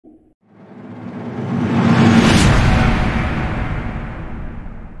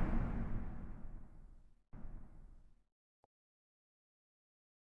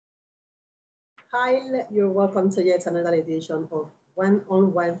Hi, you're welcome to yet another edition of One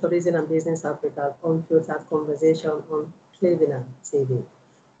on One Tourism and Business Africa Unfiltered Conversation on Cleveland TV.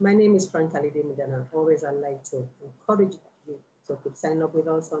 My name is Frank Alide Midana. Always I'd like to encourage you to keep signing up with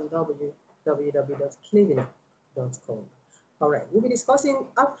us on www.cleveland.com. All right, we'll be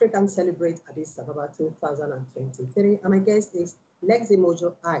discussing African Celebrate Addis Ababa 2023, and my guest is Lexi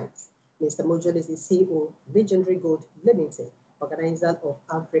Mojo Ives. Mr. Mojo is the CEO, Legendary Gold Limited, organizer of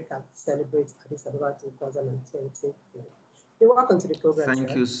Africa Celebrate Addis Ababa 2023. You're welcome to the program,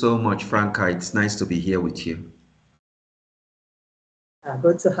 Thank you so much, Franca. It's nice to be here with you.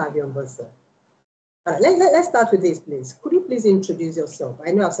 Good to have you on board, sir. Let's start with this, please. Could you please introduce yourself?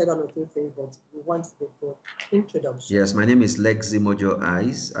 I know I've said one or two things, but we want to do introduction. Yes, my name is Lexi Mojo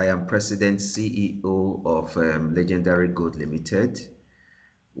Ives. I am President CEO of Legendary Gold Limited.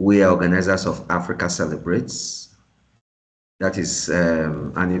 We are organizers of Africa Celebrates. That is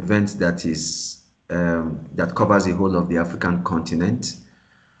an event that that covers the whole of the African continent.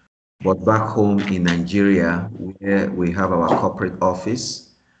 But back home in Nigeria, where we have our corporate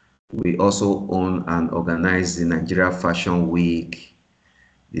office, we also own and organize the Nigeria Fashion Week,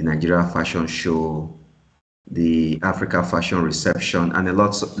 the Nigeria Fashion Show, the Africa Fashion Reception, and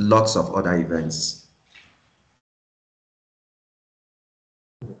lots of other events.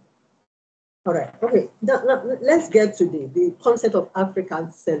 All right. Okay. Now, let's get to the concept of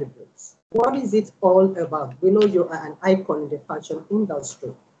African Celebrates. What is it all about? We know you are an icon in the fashion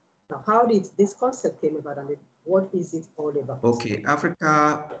industry. Now, how did this concept came about, and what is it all about? Okay,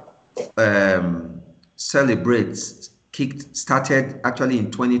 Africa Celebrates started actually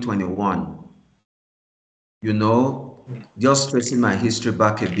in 2021. You know, just tracing my history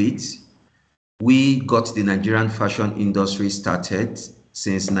back a bit, we got the Nigerian fashion industry started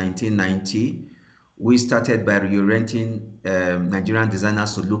since 1990. We started by reorienting Nigerian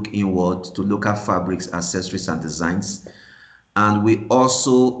designers to look inward to local fabrics, accessories, and designs. And we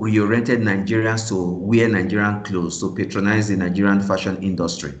also reoriented Nigerians to wear Nigerian clothes, to patronize the Nigerian fashion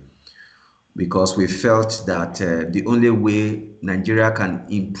industry, because we felt that the only way Nigeria can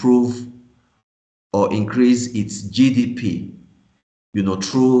improve or increase its GDP,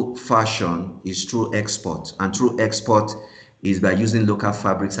 through fashion is through export, and through export is by using local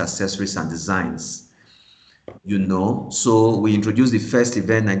fabrics, accessories, and designs. So we introduced the first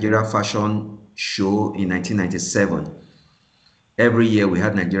event, Nigeria Fashion Show, in 1997. Every year we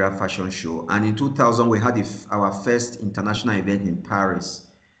had Nigeria Fashion Show, and in 2000 we had our first international event in Paris,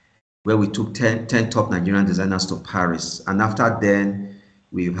 where we took 10 top Nigerian designers to Paris. And after then,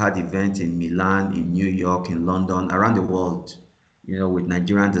 we've had events in Milan, in New York, in London, around the world, with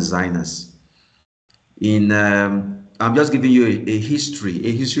Nigerian designers. I'm just giving you a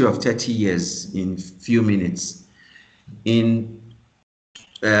history of 30 years in few minutes. In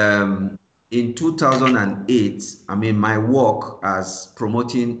 2008, my work as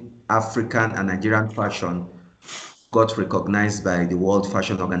promoting African and Nigerian fashion got recognized by the World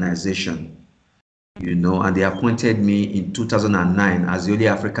Fashion Organization, and they appointed me in 2009 as the only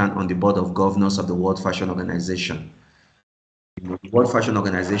African on the board of governors of the World Fashion Organization. The World Fashion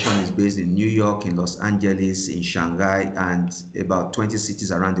Organization is based in New York, in Los Angeles, in Shanghai, and about 20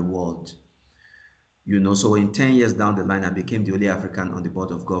 cities around the world. So in 10 years down the line, I became the only African on the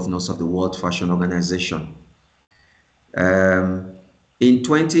board of governors of the World Fashion Organization. In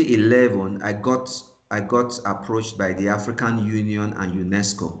 2011, I got approached by the African Union and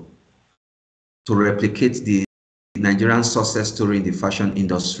UNESCO to replicate the Nigerian success story in the fashion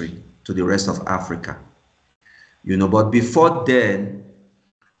industry to the rest of Africa. But before then,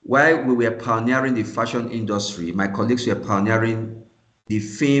 while we were pioneering the fashion industry, my colleagues were pioneering the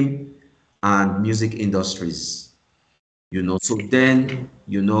film and music industries. So then,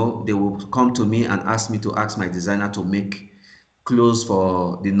 they would come to me and ask me to ask my designer to make clothes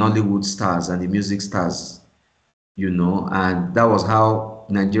for the Nollywood stars and the music stars, and that was how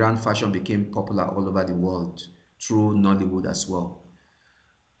Nigerian fashion became popular all over the world, through Nollywood as well.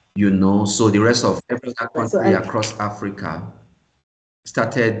 So the rest of every country across Africa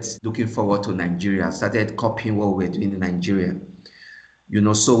started looking forward to Nigeria, started copying what we were doing in Nigeria.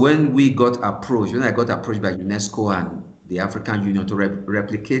 So when I got approached by UNESCO and the African Union to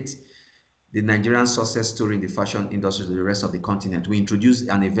replicate the Nigerian success story in the fashion industry to the rest of the continent, we introduced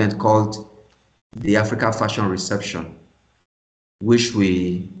an event called the Africa Fashion Reception, which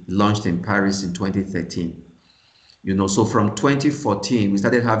we launched in Paris in 2013. So from 2014, we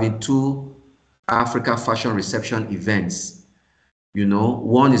started having 2 Africa Fashion Reception events.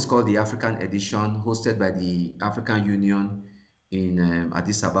 One is called the African Edition, hosted by the African Union in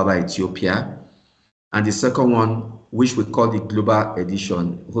Addis Ababa, Ethiopia. And the second one, which we call the Global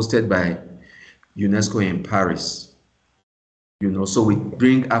Edition, hosted by UNESCO in Paris. So we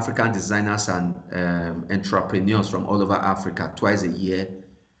bring African designers and entrepreneurs from all over Africa twice a year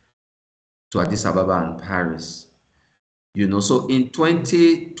to Addis Ababa and Paris. So in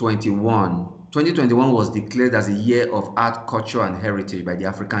 2021 was declared as a year of art, culture, and heritage by the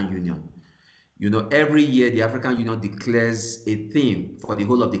African Union. Every year the African Union declares a theme for the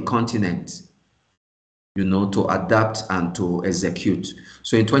whole of the continent, to adapt and to execute.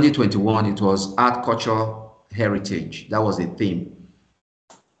 So in 2021, it was art, culture, heritage. That was a theme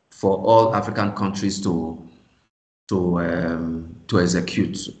for all African countries to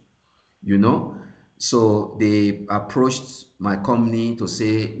execute. So they approached my company to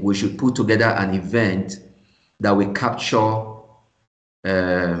say we should put together an event that will capture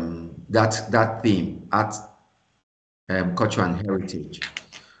that theme, art, culture, and heritage.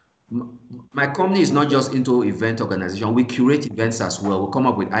 My company is not just into event organization. We curate events as well. We come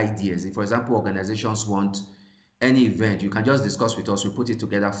up with ideas. If, for example, organizations want any event, you can just discuss with us. We put it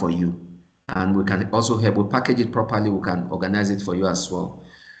together for you, and we can also help. We package it properly. We can organize it for you as well.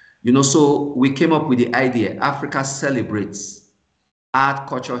 So we came up with the idea: Africa celebrates art,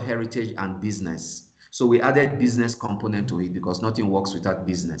 culture, heritage, and business. So we added business component to it because nothing works without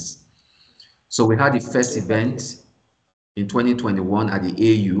business. So we had the first event in 2021 at the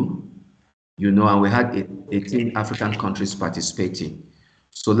AU, and we had 18 African countries participating.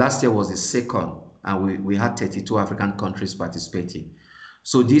 So last year was the second, and we had 32 African countries participating.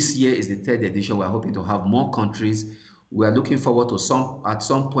 So this year is the third edition. We're hoping to have more countries. We are looking forward to at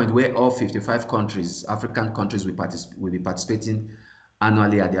some point where all 55 countries, African countries, will be participating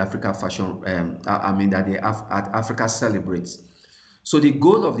annually at the Africa Fashion, at Africa Celebrates. So the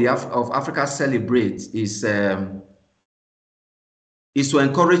goal of Africa Celebrates is to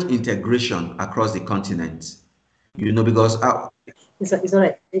encourage integration across the continent, because it's all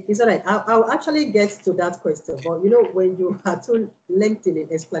right. It's all right. I'll actually get to that question, but when you are too lengthy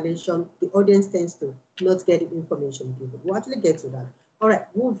in explanation, the audience tends to not get the information given. We'll actually get to that. All right,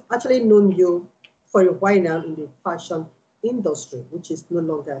 we've actually known you for a while now in the fashion industry, which is no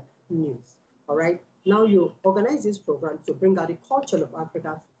longer news. All right, now you organize this program to bring out the culture of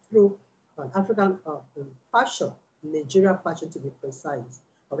Africa through African fashion, Nigeria fashion to be precise.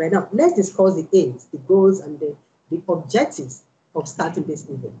 All right, now let's discuss the aims, the goals, and the objectives of starting these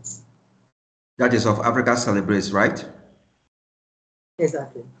events. That is of Africa Celebrates, right?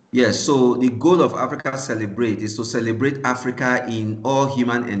 Exactly. Yes, so the goal of Africa Celebrate is to celebrate Africa in all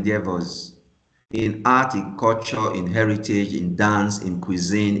human endeavors, in art, in culture, in heritage, in dance, in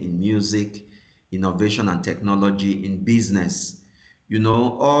cuisine, in music, innovation and technology, in business,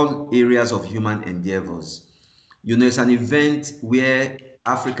 all areas of human endeavors. It's an event where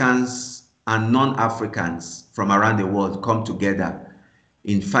Africans and non-Africans from around the world come together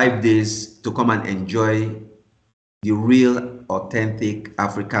in 5 days to come and enjoy the real, authentic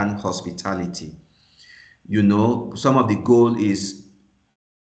African hospitality. Some of the goal is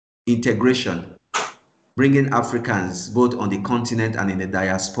integration, bringing Africans both on the continent and in the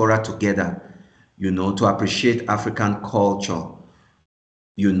diaspora together, to appreciate African culture,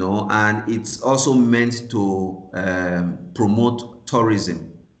 and it's also meant to promote tourism,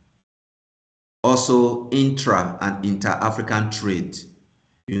 also intra and inter-African trade,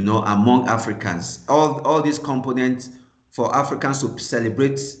 among Africans. All these components for Africans to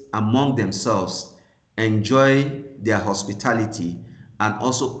celebrate among themselves, enjoy their hospitality, and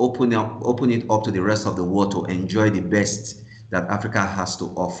also open it up to the rest of the world to enjoy the best that Africa has to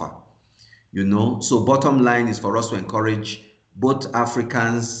offer. So bottom line is for us to encourage both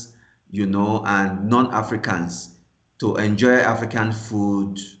Africans, and non-Africans to enjoy African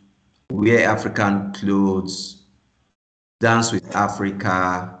food, wear African clothes, dance with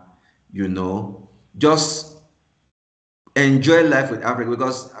Africa, just enjoy life with Africa.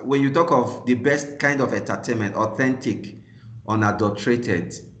 Because when you talk of the best kind of entertainment, authentic,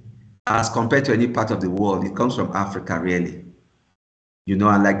 unadulterated, as compared to any part of the world, it comes from Africa, really.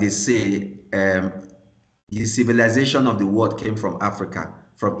 And like they say, the civilization of the world came from Africa,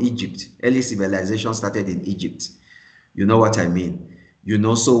 from Egypt. Early civilization started in Egypt. You know what I mean?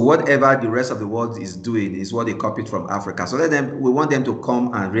 So whatever the rest of the world is doing is what they copied from Africa. So we want them to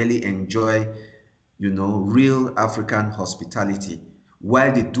come and really enjoy, real African hospitality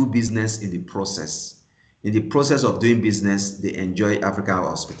while they do business in the process. In the process of doing business, they enjoy African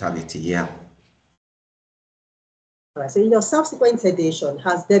hospitality. Yeah. All right. So in your subsequent edition,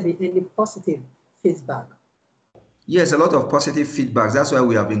 has there been any positive feedback? Yes, a lot of positive feedback. That's why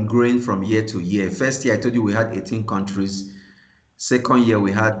we have been growing from year to year. First year, I told you we had 18 countries. Second year,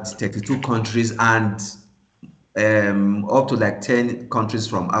 we had 32 countries. And up to like 10 countries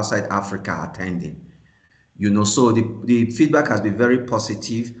from outside Africa attending. So the feedback has been very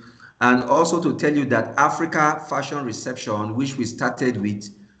positive. And also to tell you that Africa Fashion Reception, which we started with,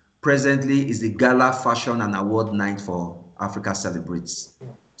 presently is the gala fashion and award night for Africa Celebrates.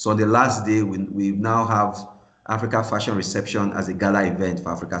 So on the last day, we now have Africa Fashion Reception as a gala event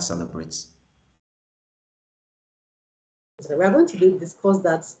for Africa Celebrates. So we are going to discuss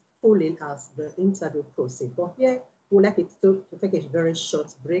that fully as the interview proceeds. But here, we'd like it to take a very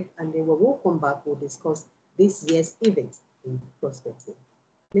short break, and then when we'll come back, we'll discuss this year's event in perspective.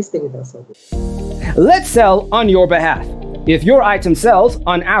 Please stay with us. Let's sell on your behalf. If your item sells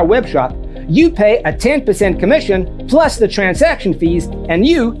on our web shop, you pay a 10% commission plus the transaction fees, and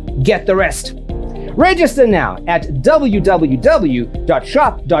you get the rest. Register now at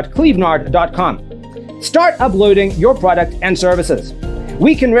www.shop.clevenard.com. Start uploading your product and services.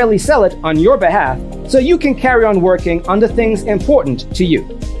 We can really sell it on your behalf so you can carry on working on the things important to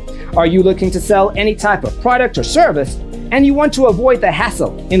you. Are you looking to sell any type of product or service and you want to avoid the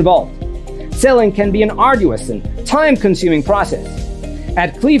hassle involved? Selling can be an arduous and time-consuming process.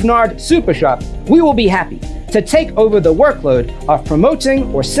 At Clevenard Super Shop, we will be happy to take over the workload of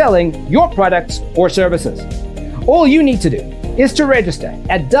promoting or selling your products or services. All you need to do is to register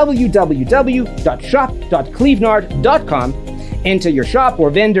at www.shop.clevenard.com, enter your shop or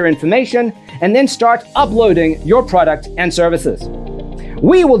vendor information, and then start uploading your product and services.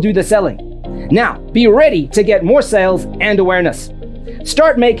 We will do the selling. Now, be ready to get more sales and awareness.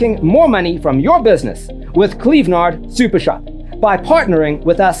 Start making more money from your business with Clevenard Super Shop by partnering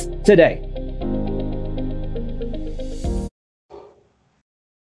with us today.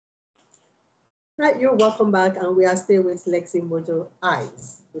 Right, you're welcome back, and we are still with Lexi Mojo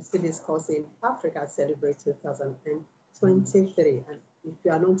Eyes. We're still discussing Africa Celebrate 2023. And if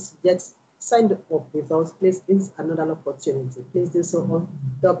you are not yet signed up with us, please, this is another opportunity. Please do so on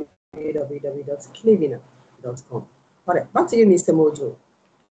www.clevenard.com. All right, back to you, Mr. Mojo.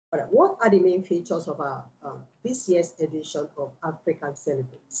 All right, what are the main features of our this year's edition of African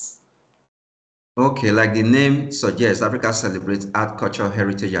Celebrates? Okay, like the name suggests, Africa Celebrates Art, Culture,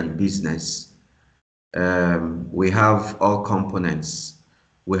 Heritage, and Business. We have all components.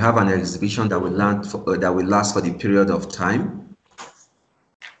 We have an exhibition that will last for the period of time.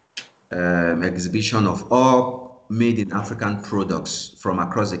 Exhibition of all made in African products from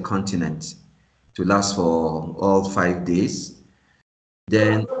across the continent to last for all 5 days.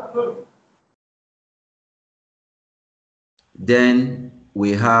 Then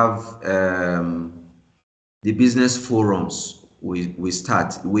we have the business forums. We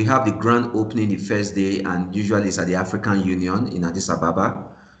start. We have the grand opening the first day, and usually it's at the African Union in Addis Ababa.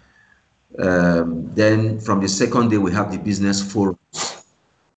 Then from the second day, we have the business forums.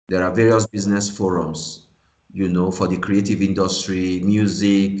 There are various business forums, for the creative industry,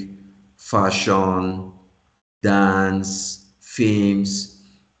 music, fashion, dance, films.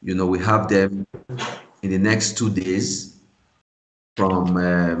 We have them in the next 2 days from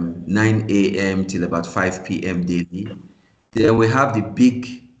 9 a.m. till about 5 p.m. daily. Then we have the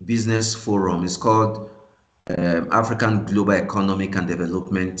big business forum. It's called African Global Economic and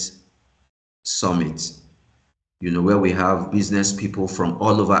Development Summit, where we have business people from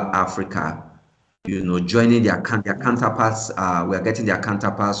all over Africa, joining their counterparts. We are getting their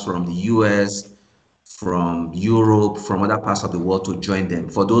counterparts from the US, from Europe, from other parts of the world to join them,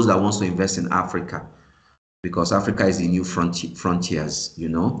 for those that wants to invest in Africa, because Africa is the new frontiers,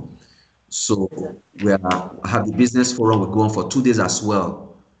 So we have the business forum. We go on for 2 days as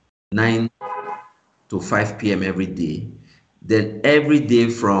well, 9 to 5 p.m. every day. Then every day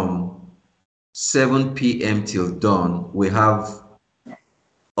from 7 p.m. till dawn, we have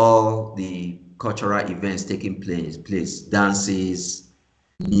all the cultural events taking place, dances,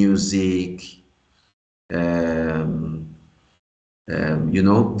 music, and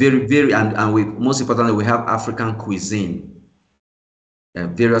we, most importantly, we have African cuisine.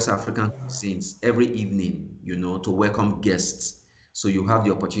 Various African cuisines every evening, to welcome guests. So you have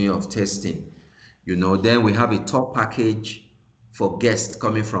the opportunity of tasting, Then we have a tour package for guests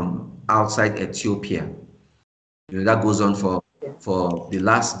coming from outside Ethiopia. That goes on for the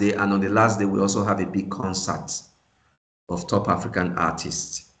last day. And on the last day, we also have a big concert of top African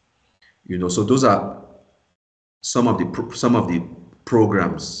artists. So those are some of the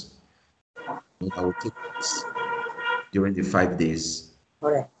programs that will take place during the 5 days.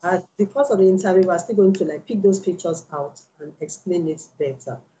 All right. Because of the interview, we're still going to pick those pictures out and explain it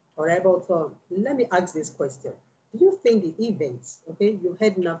better. All right. But let me ask this question: do you think the events, you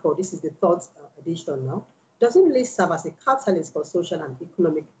heard now for this is the third edition now, does it really serve as a catalyst for social and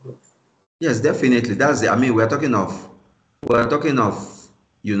economic growth? Yes, definitely. I mean, we're talking of,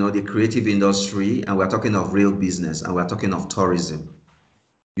 the creative industry, and we're talking of real business, and we're talking of tourism.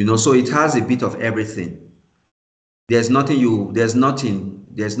 So it has a bit of everything. There's nothing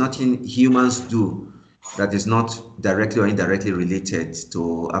humans do that is not directly or indirectly related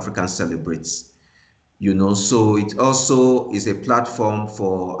to African celebrates. So it also is a platform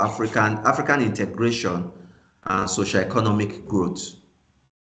for African integration and socio-economic growth.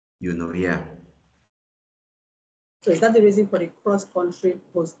 Yeah. So is that the reason for the cross-country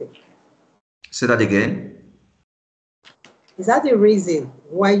hosting? Say that again. Is that the reason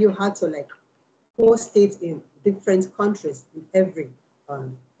why you had to like host it in different countries in every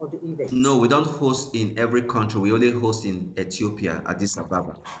of the events? No, we don't host in every country. We only host in Ethiopia, Addis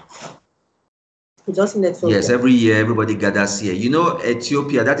Ababa. Just in Ethiopia? Yes, every year everybody gathers here.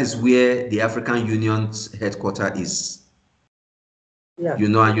 Ethiopia, that is where the African Union's headquarters is. Yeah.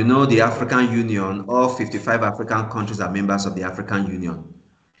 And the African Union, all 55 African countries are members of the African Union.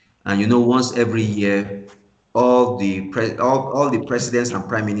 And once every year, all the presidents and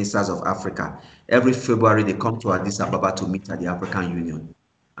prime ministers of Africa, every February they come to Addis Ababa to meet at the African Union.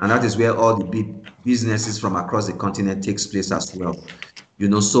 And that is where all the big businesses from across the continent takes place as well.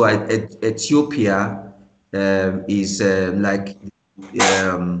 So Ethiopia is like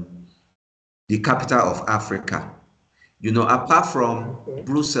the capital of Africa. Apart from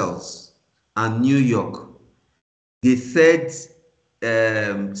Brussels and New York, the third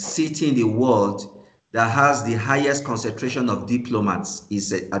city in the world that has the highest concentration of diplomats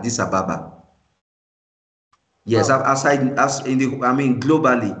is Addis Ababa. Yes, Wow.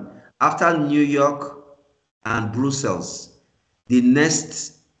 globally, after New York and Brussels, the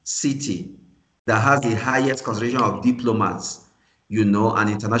next city that has the highest concentration of diplomats, and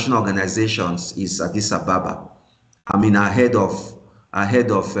international organizations is Addis Ababa. Ahead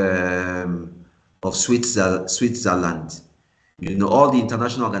of Switzerland. All the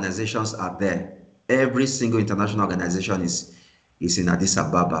international organizations are there. Every single international organization is in Addis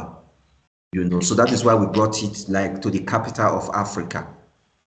Ababa. So that is why we brought it like to the capital of Africa.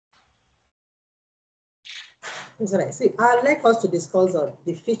 That's right. See, I'd like us to discuss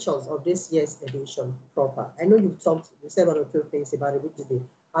the features of this year's edition proper. I know you said one or two things about it, which is the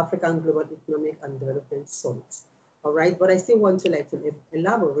African Global Economic and Development Summit. All right, but I still want to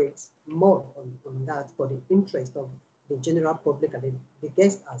elaborate more on that for the interest of the general public and the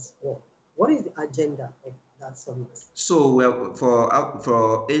guests as well. What is the agenda of that summit? So, well,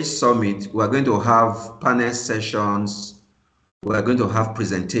 for each summit, we are going to have panel sessions. We are going to have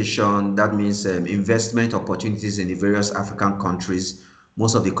presentation. That means investment opportunities in the various African countries.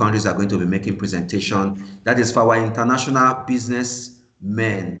 Most of the countries are going to be making presentation. That is for our international business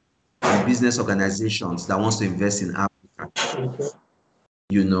men and business organizations that wants to invest in Africa. Okay.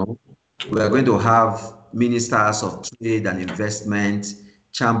 We are going to have ministers of trade and investment,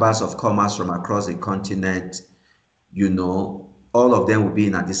 chambers of commerce from across the continent. All of them will be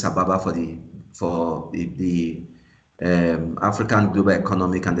in Addis Ababa for the African Global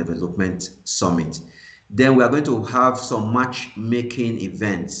Economic and Development Summit. Then we are going to have some matchmaking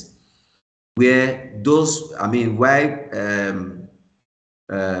events where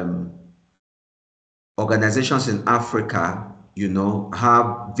organizations in Africa,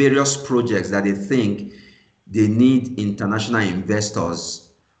 have various projects that they think they need international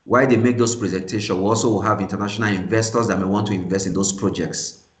investors. Why they make those presentations, we also will have international investors that may want to invest in those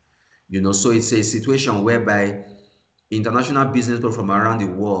projects. So it's a situation whereby international business people from around the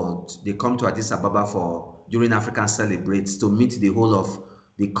world, they come to Addis Ababa during African Celebrates to meet the whole of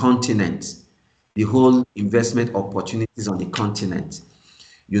the continent, the whole investment opportunities on the continent.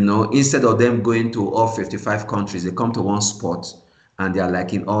 Instead of them going to all 55 countries, they come to one spot and they are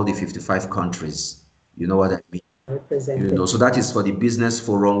like in all the 55 countries. You know what I mean? So that is for the business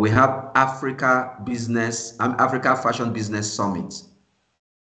forum. We have Africa Fashion Business Summit.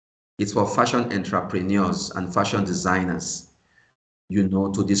 It's for fashion entrepreneurs and fashion designers,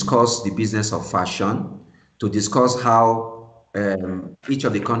 to discuss the business of fashion, to discuss how each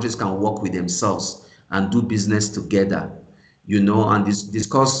of the countries can work with themselves and do business together, and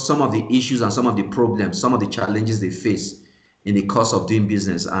discuss some of the issues and some of the problems, some of the challenges they face in the course of doing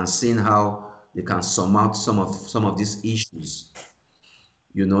business, and seeing how they can surmount some of these issues.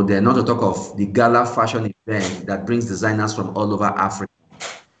 They're not to talk of the gala fashion event that brings designers from all over Africa.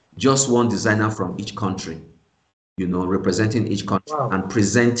 Just one designer from each country, representing each country. Wow. And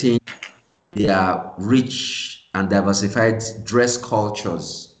presenting their rich and diversified dress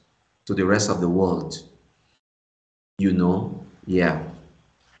cultures to the rest of the world. Yeah.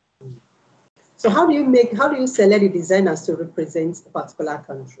 So how do you select the designers to represent a particular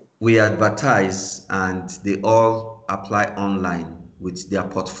country? We advertise and they all apply online with their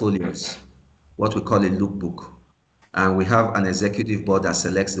portfolios, what we call a lookbook. And we have an executive board that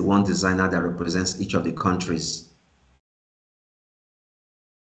selects the one designer that represents each of the countries.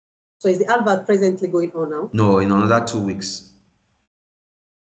 So is the advert presently going on now? No, in another 2 weeks.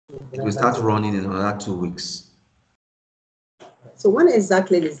 It will start running in another 2 weeks. So when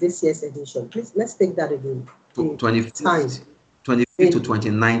exactly is this year's edition? Please, let's take that again. 25th to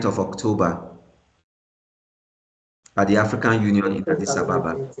 29th of October at the African Union in Addis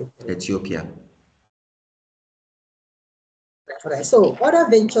Ababa, Ethiopia. All right. So other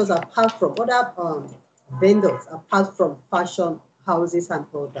ventures apart from other vendors apart from fashion houses and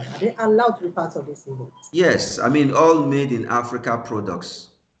all that, are they allowed to be part of this event? Yes, I mean all made in Africa products.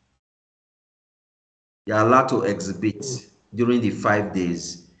 They are allowed to exhibit during the 5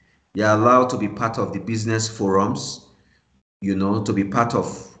 days. They are allowed to be part of the business forums, you know, to be part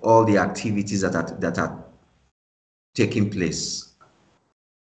of all the activities that are taking place.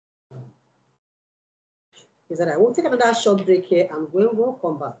 Is that right? We'll take another short break here and we'll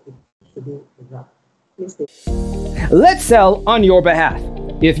come back to do that. Let's sell on your behalf.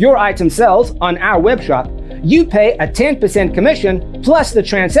 If your item sells on our web shop, you pay a 10% commission plus the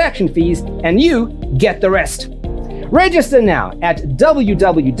transaction fees, and you get the rest. Register now at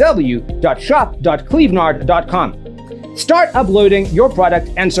www.shop.clevenard.com. Start uploading your product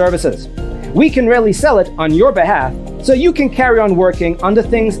and services. We can really sell it on your behalf so you can carry on working on the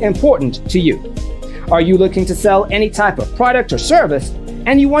things important to you. Are you looking to sell any type of product or service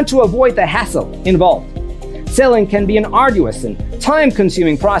and you want to avoid the hassle involved? Selling can be an arduous and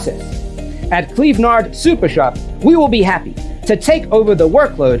time-consuming process. At Clevenard Super Shop, we will be happy to take over the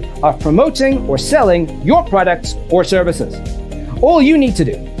workload of promoting or selling your products or services. All you need to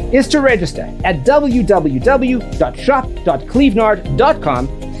do is to register at www.shop.clevenard.com,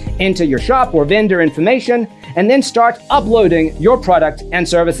 enter your shop or vendor information, and then start uploading your product and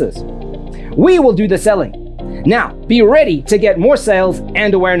services. We will do the selling. Now, be ready to get more sales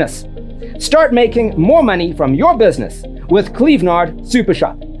and awareness. Start making more money from your business with Clevenard Super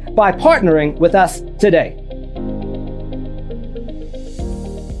Shop by partnering with us today.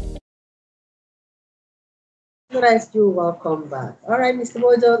 You welcome back. All right, Mr.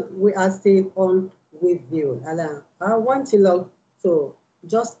 Mojo, we are still on with you. Alan, I want you to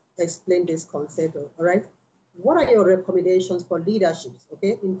just explain this concept. All right, what are your recommendations for leaderships,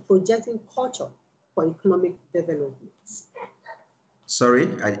 okay, in projecting culture for economic development? Sorry,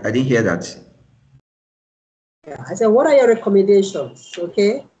 I didn't hear that. Yeah, I said, what are your recommendations,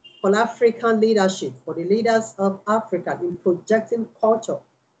 okay, for African leadership, for the leaders of Africa in projecting culture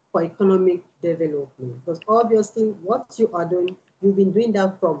for economic development? Because obviously what you are doing, you've been doing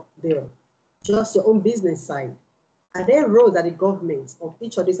that from just your own business side. Are there roles that the governments of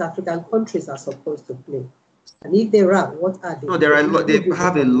each of these African countries are supposed to play? And if there are, what are they? No, they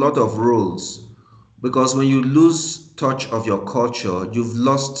have a lot of roles, because when you lose touch of your culture, you've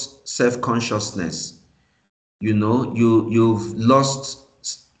lost self-consciousness. You know, you've lost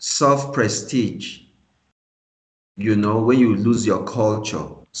self-prestige, you know, when you lose your culture.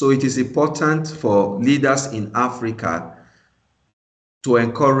 So it is important for leaders in Africa to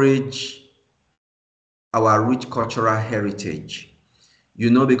encourage our rich cultural heritage, you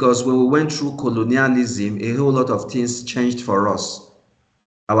know, because when we went through colonialism, a whole lot of things changed for us.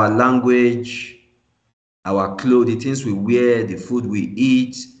 Our language, our clothes, the things we wear, the food we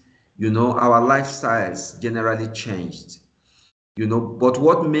eat, you know, our lifestyles generally changed, you know. But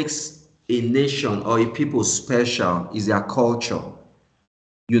what makes a nation or a people special is their culture,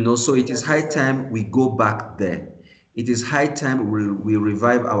 you know. So it is high time we go back there. It is high time we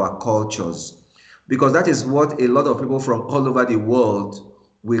revive our cultures, because that is what a lot of people from all over the world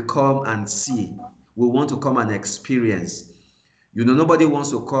will come and see. We want to come and experience. You know, nobody wants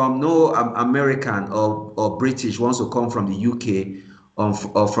to come, no American or British wants to come from the UK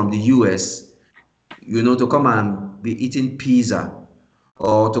or from the US, you know, to come and be eating pizza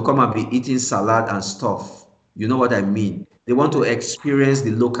or to come and be eating salad and stuff. You know what I mean? They want to experience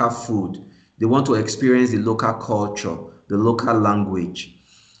the local food. They want to experience the local culture, the local language.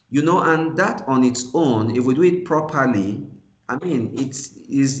 You know, and that on its own, if we do it properly, I mean, it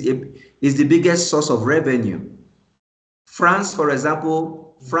is the biggest source of revenue. France, for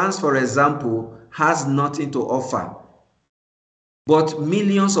example, has nothing to offer. But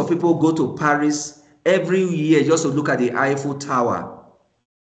millions of people go to Paris every year just to look at the Eiffel Tower.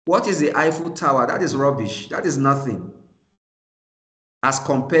 What is the Eiffel Tower? That is rubbish. That is nothing as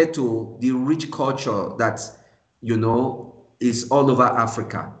compared to the rich culture that, you know, is all over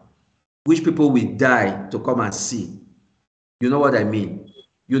Africa. which people will die to come and see. You know what I mean?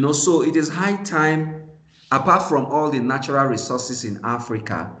 You know, so it is high time, apart from all the natural resources in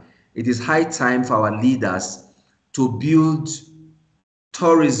Africa, it is high time for our leaders to build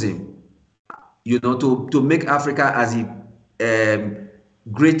tourism, you know, to make Africa as the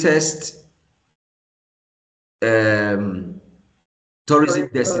greatest tourism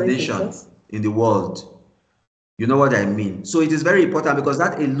destination in the world. You know what I mean? So it is very important because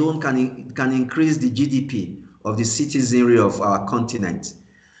that alone can increase the GDP of the citizenry of our continent.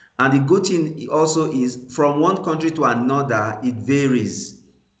 And the good thing also is from one country to another, it varies.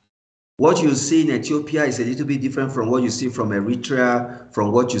 What you see in Ethiopia is a little bit different from what you see from Eritrea,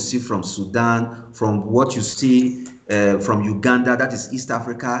 from what you see from Sudan, from what you see from Uganda, that is East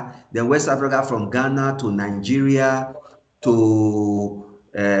Africa, then West Africa from Ghana to Nigeria to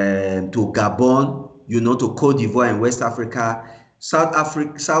Gabon, you know, to Cote d'Ivoire in West Africa,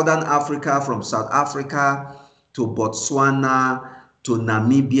 Southern Africa from South Africa to Botswana to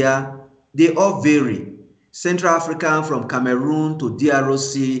Namibia, they all vary. Central Africa from Cameroon to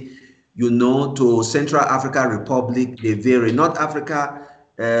DRC, you know, to Central African Republic, they vary. North Africa,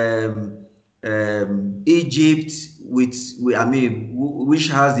 Egypt, which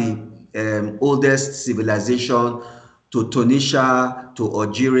has the oldest civilization, to Tunisia, to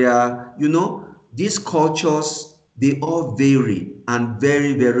Algeria, you know, these cultures, they all vary and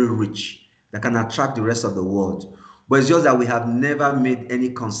very, very rich that can attract the rest of the world. But it's just that we have never made any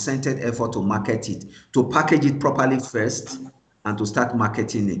concerted effort to market it, to package it properly first, and to start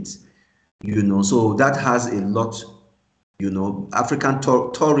marketing it. You know, so that has a lot, you know, African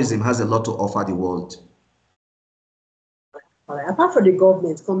tourism has a lot to offer the world. All right. Apart from the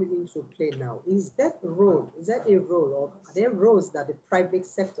government coming into play now, is that a role, or are there roles that the private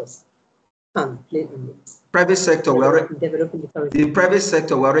sectors can play in it? Private sector, developing the private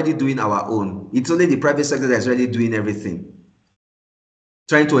sector, we're already doing our own. It's only the private sector that's already doing everything,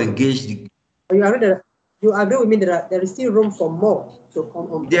 trying to engage the. You agree with me that there is still room for more to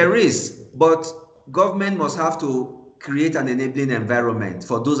come on? There is, but government must have to create an enabling environment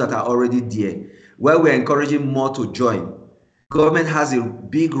for those that are already there, where we're encouraging more to join. Government has a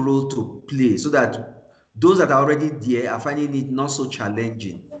big role to play so that those that are already there are finding it not so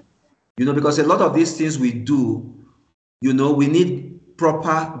challenging. You know, because a lot of these things we do, you know, we need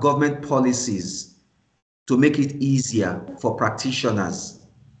proper government policies to make it easier for practitioners.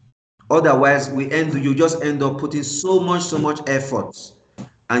 Otherwise, you just end up putting so much effort,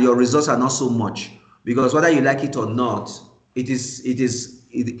 and your results are not so much. Because whether you like it or not, this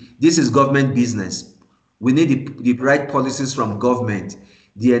is government business. We need the right policies from government,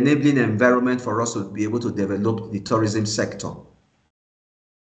 the enabling environment for us to be able to develop the tourism sector.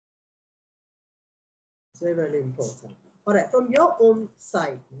 It's very, very important. All right, from your own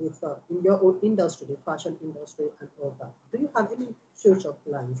side, with in your own industry, the fashion industry and all that, do you have any future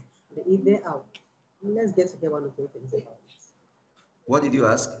plans? If they are, let's get to get one or two things about it. What did you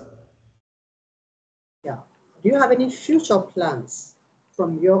ask? Yeah. Do you have any future plans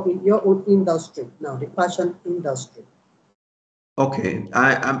from your own industry now, the fashion industry? Okay,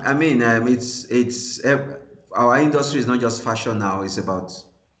 I mean, it's our industry is not just fashion now. It's about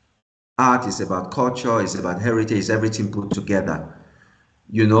art, it's about culture, it's about heritage, it's everything put together.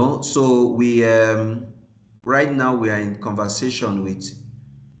 You know, so we right now we are in conversation with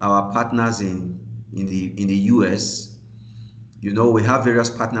our partners in the US. You know, we have various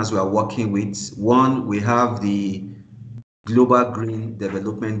partners we are working with. One, we have the Global Green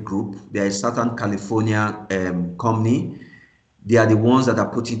Development Group. They are a Southern California company. They are the ones that are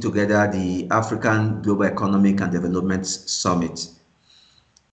putting together the African Global Economic and Development Summit.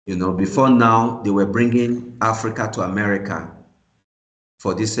 You know, before now, they were bringing Africa to America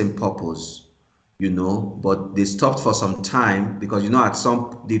for this same purpose, you know, but they stopped for some time because, you know,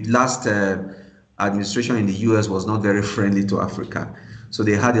 the last administration in the US was not very friendly to Africa. So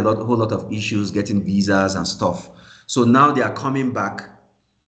they had a whole lot of issues getting visas and stuff. So now they are coming back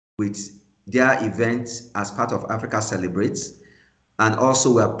with their events as part of Africa Celebrates. And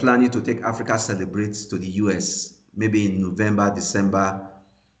also we are planning to take Africa Celebrates to the US, maybe in November, December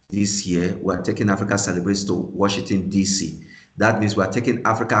this year. We're taking Africa Celebrates to Washington, DC. That means we're taking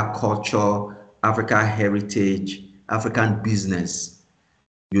Africa culture, Africa heritage, African business,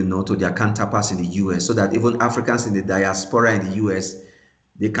 you know, to their counterparts in the US, so that even Africans in the diaspora in the US,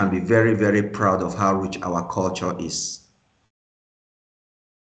 they can be very, very proud of how rich our culture is.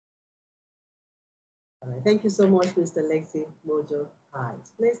 All right. Thank you so much, Mr. Lexi Mojo Hyde.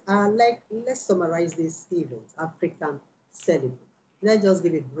 Let's summarize this event, African Celebrate. Let's just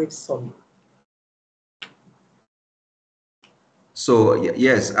give a brief summary. So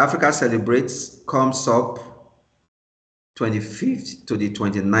yes, Africa Celebrates comes up 25th to the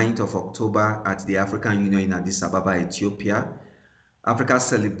 29th of October at the African Union in Addis Ababa, Ethiopia. Africa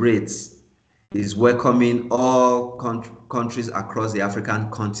Celebrates is welcoming all countries across the African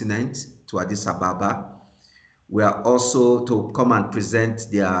continent to Addis Ababa. We are also to come and present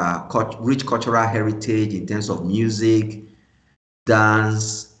their rich cultural heritage in terms of music,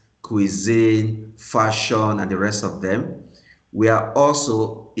 dance, cuisine, fashion, and the rest of them. We are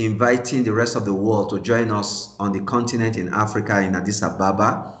also inviting the rest of the world to join us on the continent in Africa, in Addis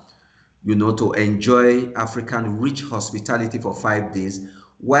Ababa, to enjoy African rich hospitality for 5 days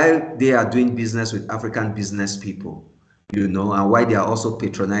while they are doing business with African business people, and while they are also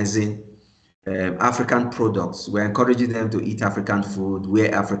patronizing African products. We're encouraging them to eat African food,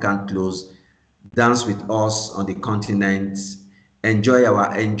 wear African clothes, dance with us on the continent, enjoy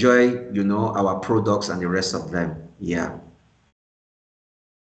our products and the rest of them. Yeah.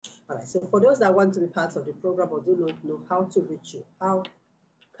 All right. So for those that want to be part of the program or do not know how to reach you, how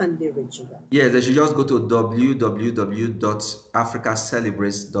can they reach you guys? Yeah, they should just go to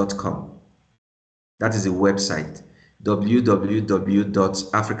www.africacelebrates.com. That is the website,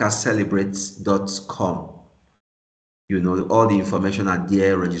 www.africacelebrates.com. All the information are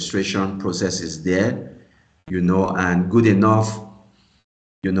there, registration process is there, and good enough,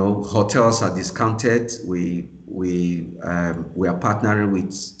 hotels are discounted. We are partnering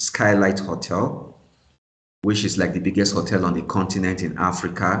with Skylight Hotel, which is like the biggest hotel on the continent in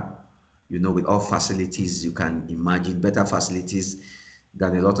Africa, with all facilities you can imagine, better facilities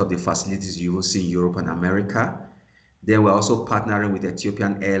than a lot of the facilities you will see in Europe and America. Then we're also partnering with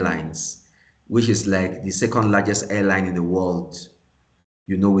Ethiopian Airlines, which is like the second largest airline in the world,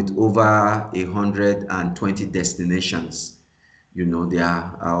 with over 120 destinations. They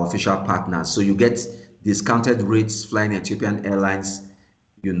are our official partners. So you get discounted rates flying Ethiopian Airlines,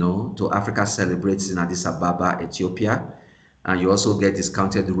 to Africa Celebrates in Addis Ababa, Ethiopia. And you also get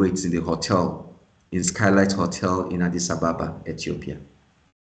discounted rates in the hotel, in Skylight Hotel in Addis Ababa, Ethiopia.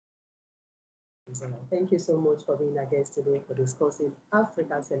 Thank you so much for being our guest today for discussing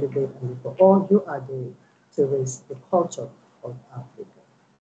Africa Celebrate and for all you are doing to raise the culture of Africa.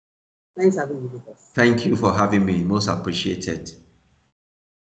 Thanks for having you with us. Thank you for having me. Most appreciated.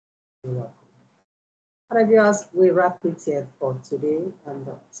 You're welcome. All right, viewers, we wrap it here for today, and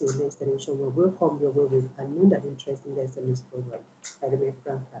till next edition, we will come your way with another interesting guest in this program. I remain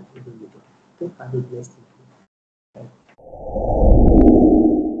Frank and do have a blessed evening.